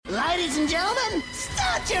Ladies and gentlemen,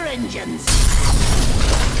 start your engines.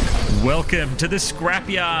 Welcome to the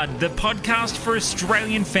Scrapyard, the podcast for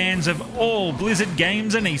Australian fans of all Blizzard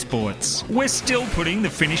games and esports. We're still putting the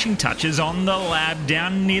finishing touches on the lab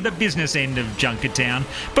down near the business end of Junkertown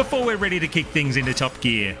before we're ready to kick things into top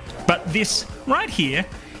gear. But this, right here,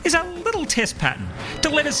 is a little test pattern to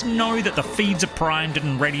let us know that the feeds are primed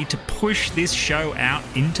and ready to push this show out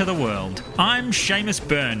into the world. I'm Seamus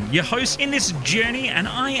Byrne, your host in this journey, and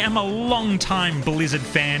I am a long-time Blizzard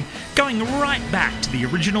fan, going right back to the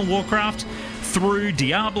original Warcraft, through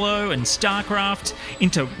Diablo and StarCraft,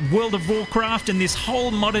 into World of Warcraft and this whole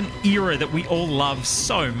modern era that we all love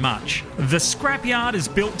so much. The Scrapyard is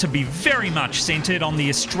built to be very much centred on the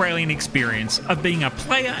Australian experience of being a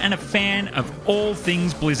player and a fan of all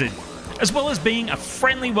things Blizzard, as well as being a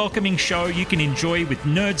friendly, welcoming show you can enjoy with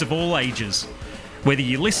nerds of all ages. Whether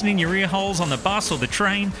you listen in your ear holes on the bus or the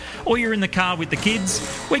train, or you're in the car with the kids,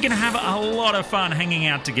 we're going to have a lot of fun hanging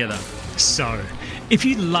out together. So, if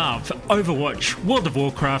you love Overwatch, World of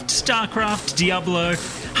Warcraft, StarCraft, Diablo,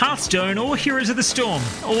 Hearthstone, or Heroes of the Storm,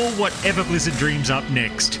 or whatever Blizzard dreams up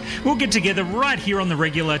next, we'll get together right here on the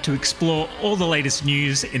regular to explore all the latest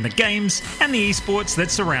news in the games and the esports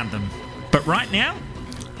that surround them. But right now,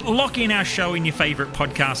 lock in our show in your favourite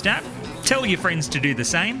podcast app, tell your friends to do the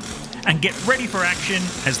same, and get ready for action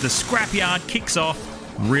as the Scrapyard kicks off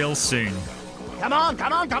real soon. Come on.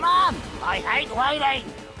 I hate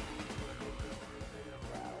waiting.